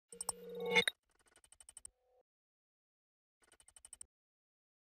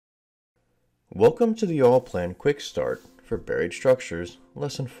Welcome to the Allplan QuickStart for Buried Structures,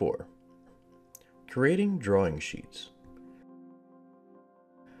 Lesson 4. Creating Drawing Sheets.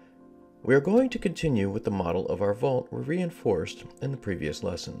 We are going to continue with the model of our vault we reinforced in the previous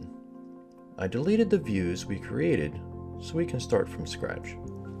lesson. I deleted the views we created so we can start from scratch.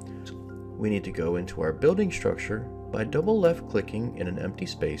 We need to go into our building structure by double left clicking in an empty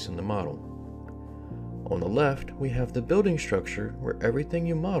space in the model. On the left, we have the building structure where everything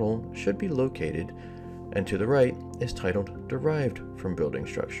you model should be located, and to the right is titled Derived from Building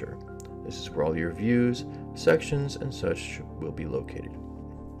Structure. This is where all your views, sections, and such will be located.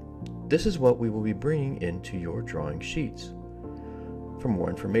 This is what we will be bringing into your drawing sheets. For more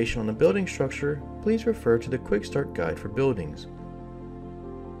information on the building structure, please refer to the QuickStart Guide for Buildings.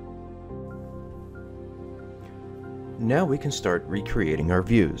 Now we can start recreating our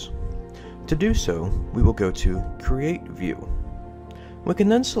views. To do so, we will go to Create View. We can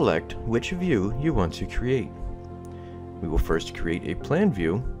then select which view you want to create. We will first create a plan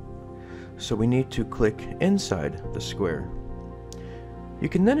view, so we need to click inside the square. You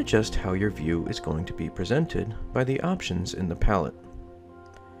can then adjust how your view is going to be presented by the options in the palette.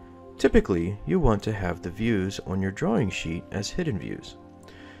 Typically, you want to have the views on your drawing sheet as hidden views.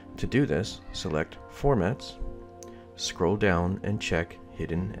 To do this, select Formats, scroll down and check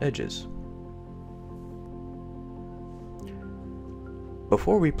Hidden Edges.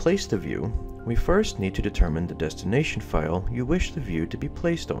 Before we place the view, we first need to determine the destination file you wish the view to be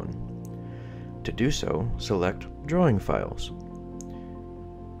placed on. To do so, select Drawing Files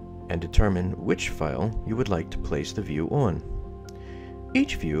and determine which file you would like to place the view on.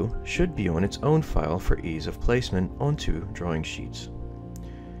 Each view should be on its own file for ease of placement onto drawing sheets.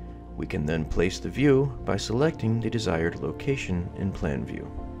 We can then place the view by selecting the desired location in Plan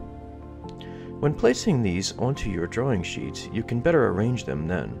View. When placing these onto your drawing sheets, you can better arrange them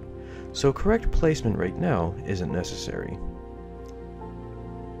then, so correct placement right now isn't necessary.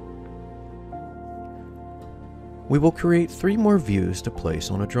 We will create 3 more views to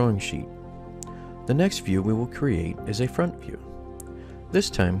place on a drawing sheet. The next view we will create is a front view. This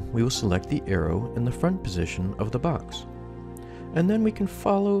time we will select the arrow in the front position of the box, and then we can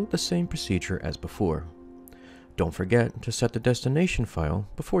follow the same procedure as before. Don't forget to set the destination file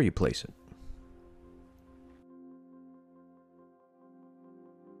before you place it.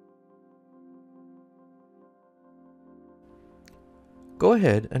 Go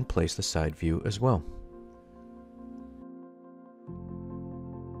ahead and place the side view as well.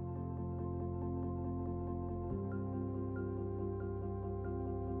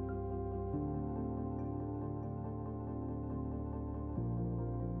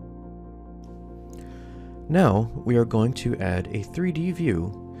 Now we are going to add a 3D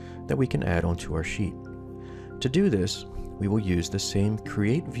view that we can add onto our sheet. To do this, we will use the same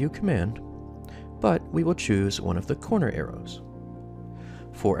Create View command, but we will choose one of the corner arrows.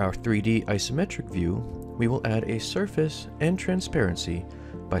 For our 3D isometric view, we will add a surface and transparency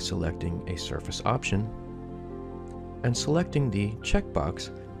by selecting a surface option and selecting the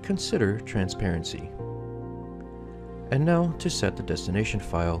checkbox Consider Transparency. And now to set the destination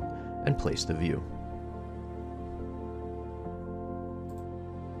file and place the view.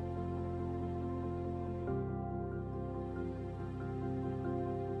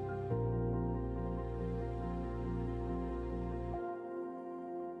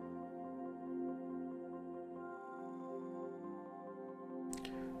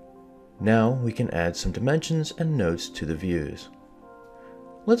 Now we can add some dimensions and notes to the views.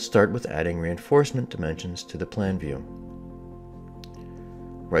 Let's start with adding reinforcement dimensions to the plan view.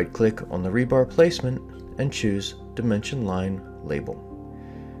 Right-click on the rebar placement and choose Dimension Line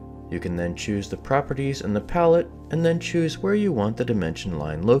Label. You can then choose the properties in the palette and then choose where you want the dimension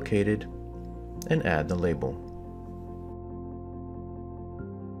line located and add the label.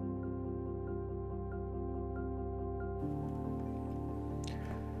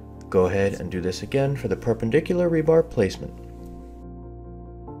 Go ahead and do this again for the perpendicular rebar placement.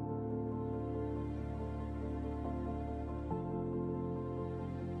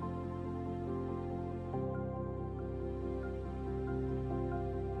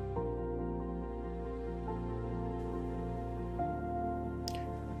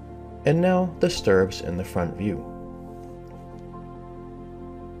 And now the stirrups in the front view.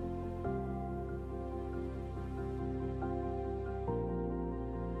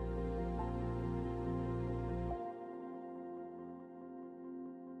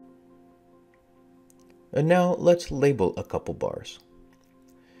 And now let's label a couple bars.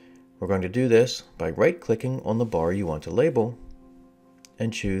 We're going to do this by right-clicking on the bar you want to label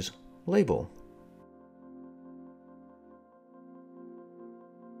and choose Label.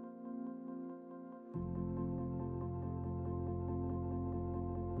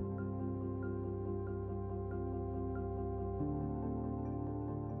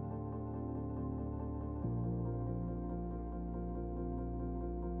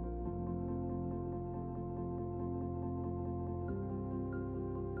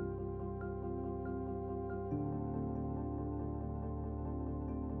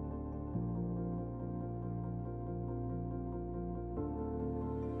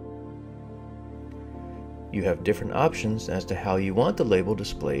 You have different options as to how you want the label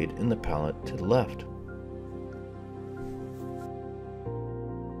displayed in the palette to the left.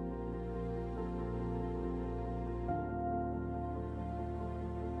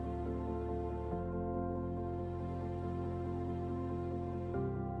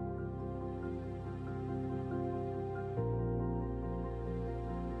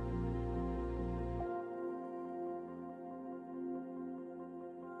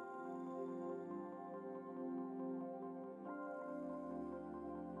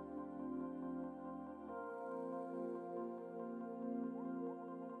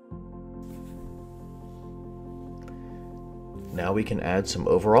 Now we can add some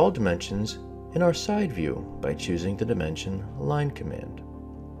overall dimensions in our side view by choosing the dimension line command.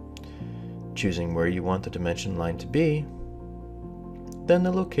 Choosing where you want the dimension line to be, then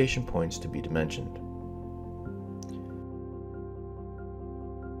the location points to be dimensioned.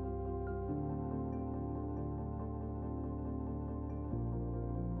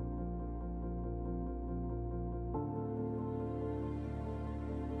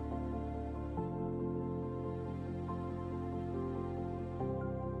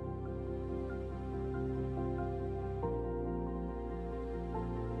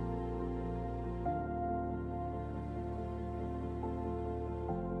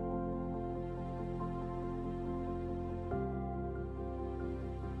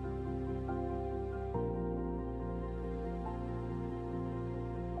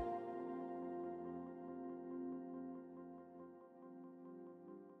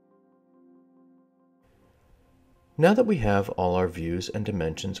 Now that we have all our views and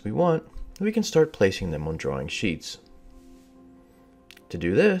dimensions we want, we can start placing them on drawing sheets. To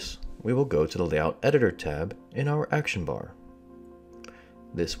do this, we will go to the Layout Editor tab in our action bar.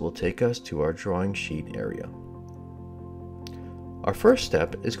 This will take us to our drawing sheet area. Our first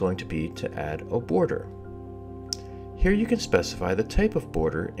step is going to be to add a border. Here you can specify the type of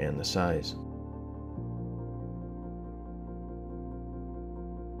border and the size.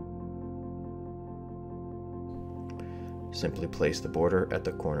 Simply place the border at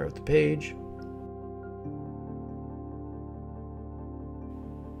the corner of the page,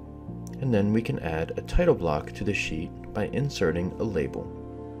 and then we can add a title block to the sheet by inserting a label.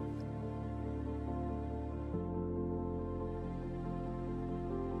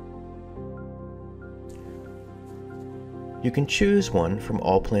 You can choose one from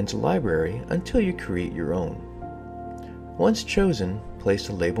Allplan's library until you create your own. Once chosen, place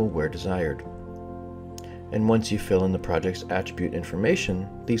the label where desired. And once you fill in the project's attribute information,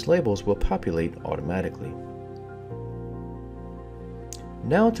 these labels will populate automatically.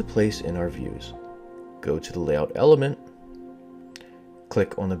 Now to place in our views. Go to the Layout element,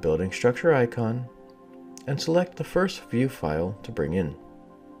 click on the building structure icon, and select the first view file to bring in.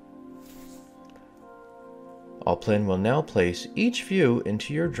 Allplan will now place each view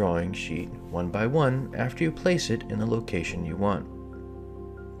into your drawing sheet one by one after you place it in the location you want.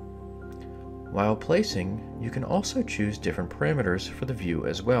 While placing, you can also choose different parameters for the view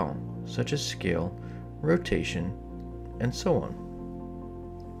as well, such as scale, rotation, and so on.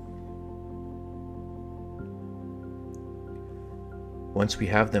 Once we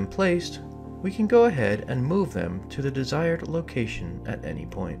have them placed, we can go ahead and move them to the desired location at any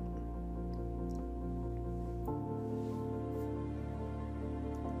point.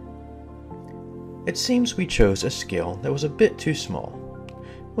 It seems we chose a scale that was a bit too small,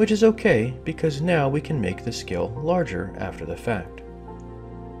 which is okay because now we can make the scale larger after the fact.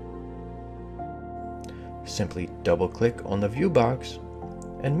 Simply double-click on the view box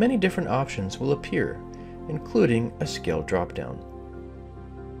and many different options will appear, including a scale drop-down.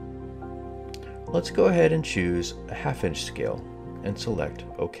 Let's go ahead and choose a 1/2 inch scale and select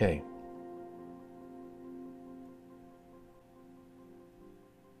OK.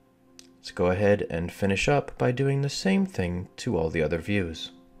 Let's go ahead and finish up by doing the same thing to all the other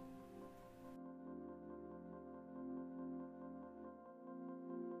views.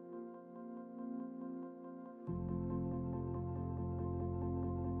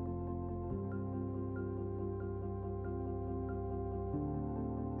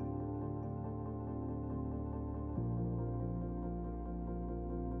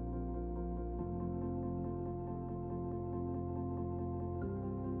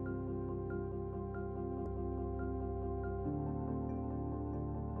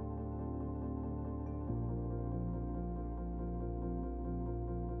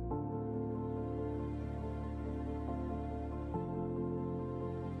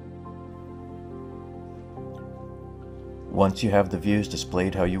 Once you have the views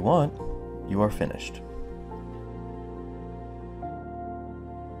displayed how you want, you are finished.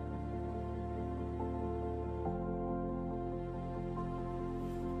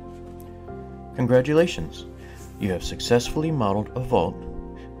 Congratulations! You have successfully modeled a vault,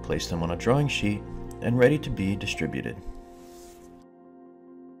 placed them on a drawing sheet, and ready to be distributed.